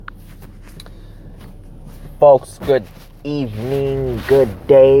folks? Good evening, good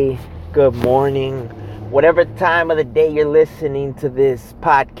day, good morning, whatever time of the day you're listening to this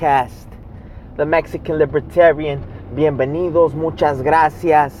podcast. The Mexican Libertarian, bienvenidos, muchas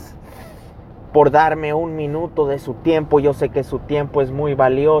gracias por darme un minuto de su tiempo. Yo sé que su tiempo es muy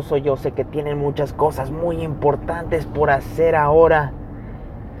valioso, yo sé que tienen muchas cosas muy importantes por hacer ahora.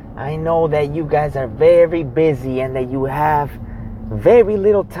 I know that you guys are very busy and that you have very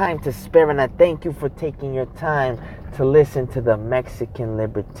little time to spare, and I thank you for taking your time to listen to the Mexican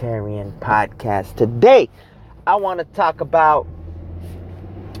Libertarian podcast. Today, I want to talk about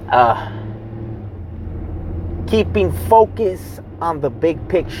keeping focus on the big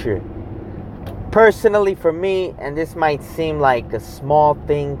picture. Personally, for me, and this might seem like a small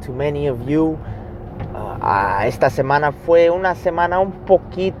thing to many of you, esta semana fue una semana un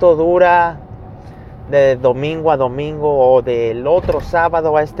poquito dura, de domingo a domingo o del otro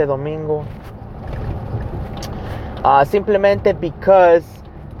sábado a este domingo. Simplemente because,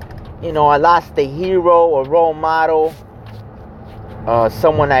 I lost a hero, a role model,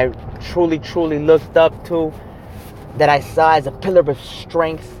 someone I truly looked up to, that I saw as a pillar of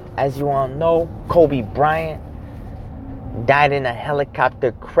strength. As you all know, Kobe Bryant died in a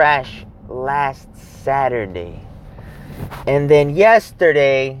helicopter crash last Saturday. And then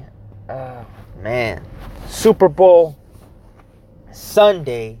yesterday, Super Bowl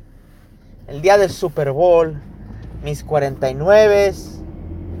Sunday, el día del Super Bowl, mis 49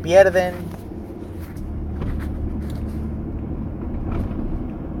 pierden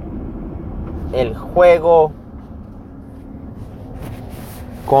el juego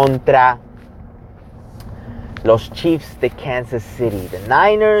contra los Chiefs de Kansas City. The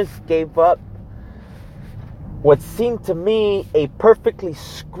Niners gave up what seemed to me a perfectly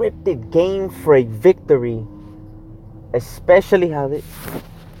scripted game for a victory, especially how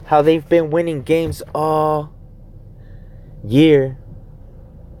they've been winning games all year.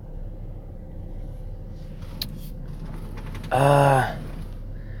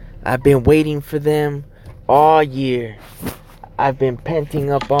 I've been waiting for them all year. I've been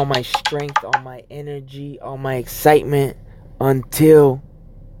penting up all my strength, all my energy, all my excitement until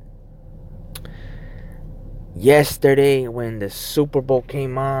yesterday when the Super Bowl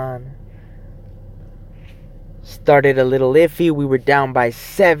came on. Started a little iffy. We were down by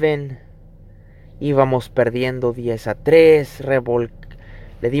 7. Íbamos perdiendo 10-3.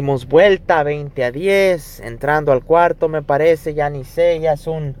 Le dimos vuelta 20-10. Entrando al cuarto, me parece. Ya ni sé. Ya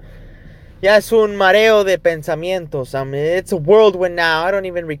es un mareo de pensamientos. I mean, it's a whirlwind now. I don't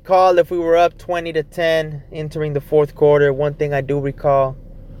even recall if we were up 20-10 entering the fourth quarter. One thing I do recall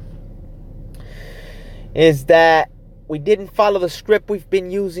is that we didn't follow the script we've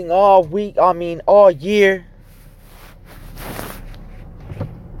been using all year.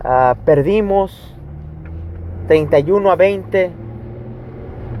 Perdimos 31-20.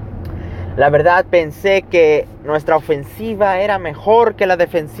 La verdad pensé que nuestra ofensiva era mejor que la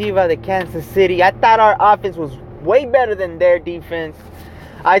defensiva de Kansas City. I thought our offense was way better than their defense.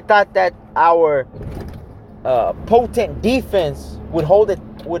 I thought that our potent defense would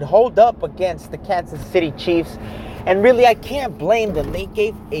hold up against the Kansas City Chiefs. And really, I can't blame them. They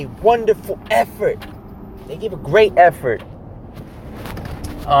gave a wonderful effort. They gave a great effort.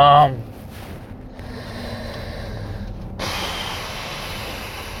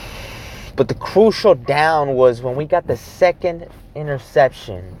 But the crucial down was when we got the second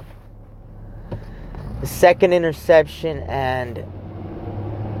interception. And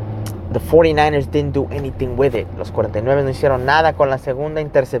the 49ers didn't do anything with it. Los 49 no hicieron nada con la segunda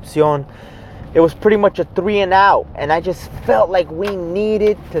intercepción. It was pretty much a 3-and-out. And I just felt like we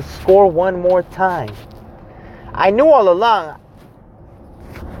needed to score one more time. I knew all along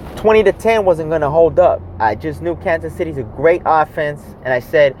 20-10 wasn't going to hold up. I just knew Kansas City's a great offense. And I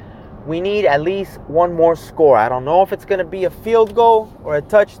said, we need at least one more score. I don't know if it's going to be a field goal or a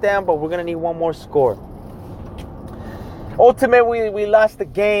touchdown, but we're going to need one more score. Ultimately, we lost the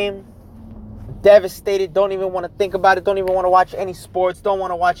game. Devastated. Don't even want to think about it. Don't even want to watch any sports. Don't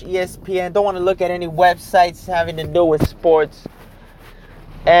want to watch ESPN. Don't want to look at any websites having to do with sports.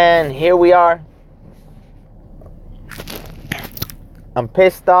 And here we are. I'm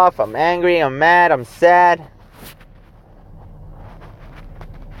pissed off. I'm angry. I'm mad. I'm sad.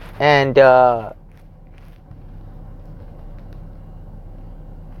 And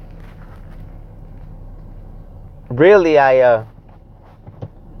really, I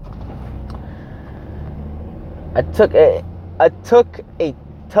took a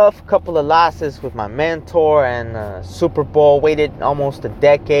tough couple of losses with my mentor and Super Bowl. Waited almost a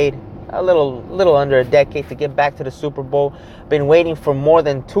decade, a little under a decade to get back to the Super Bowl. Been waiting for more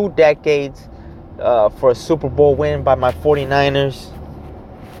than 2 decades for a Super Bowl win by my 49ers.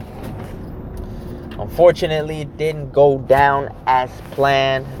 Unfortunately, it didn't go down as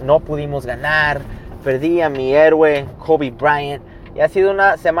planned. No pudimos ganar. Perdí a mi héroe, Kobe Bryant. Y ha sido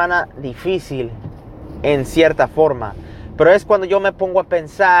una semana difícil en cierta forma. Pero es cuando yo me pongo a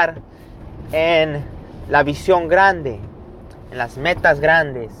pensar en la visión grande, en las metas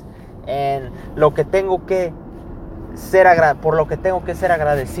grandes, en lo que tengo que ser por lo que tengo que ser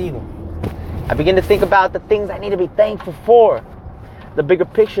agradecido. I begin to think about the things I need to be thankful for. The bigger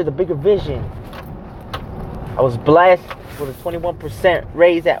picture, the bigger vision. I was blessed with a 21%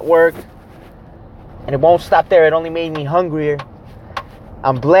 raise at work. And it won't stop there. It only made me hungrier.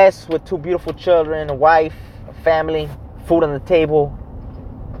 I'm blessed with 2 beautiful children, a wife, a family, food on the table,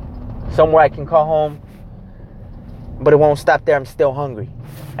 somewhere I can call home. But it won't stop there. I'm still hungry.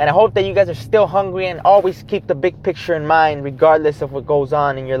 And I hope that you guys are still hungry and always keep the big picture in mind regardless of what goes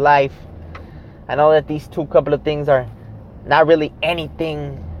on in your life. I know that these couple of things are not really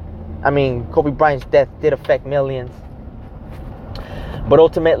anything. I mean, Kobe Bryant's death did affect millions. But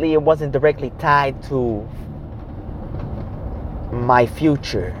ultimately, it wasn't directly tied to my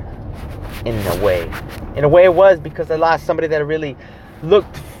future in a way. In a way, it was because I lost somebody that really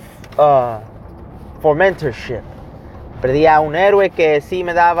looked for mentorship. Perdí a un héroe que sí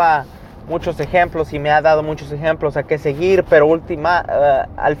me daba muchos ejemplos y me ha dado muchos ejemplos a qué seguir, pero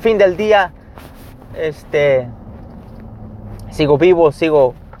al fin del día, sigo vivo,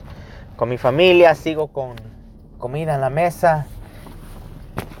 sigo con mi familia, sigo con comida en la mesa,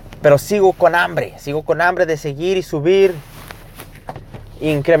 pero sigo con hambre de seguir y subir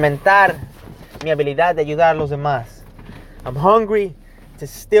e incrementar mi habilidad de ayudar a los demás. I'm hungry to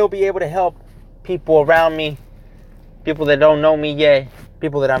still be able to help people around me, people that don't know me yet,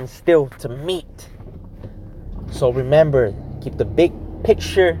 people that I'm still to meet. So remember, keep the big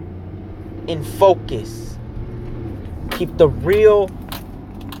picture in focus. Keep the real.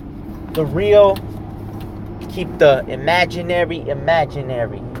 Keep the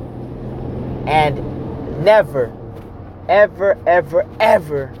imaginary. And never, ever, ever,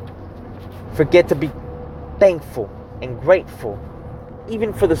 ever forget to be thankful and grateful,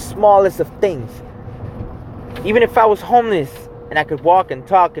 even for the smallest of things. Even if I was homeless and I could walk and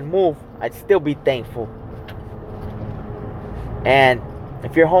talk and move, I'd still be thankful. And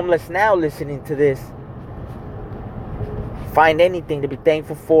if you're homeless now listening to this, find anything to be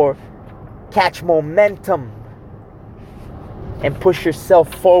thankful for. Catch momentum and push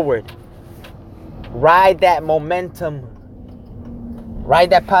yourself forward. Ride that momentum. Ride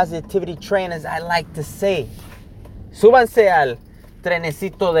that positivity train, as I like to say. Súbanse al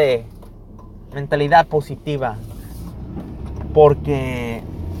trenecito de mentalidad positiva. Porque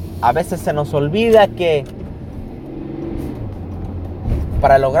a veces se nos olvida que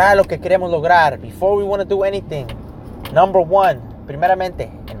para lograr lo que queremos lograr, before we want to do anything, number one,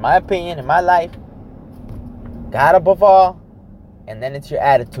 primeramente, in my opinion, in my life, God above all, and then it's your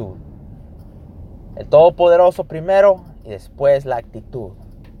attitude. El Todopoderoso primero y después la actitud.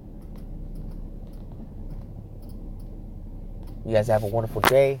 You guys have a wonderful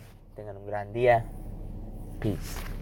day. Tengan un gran día. Peace.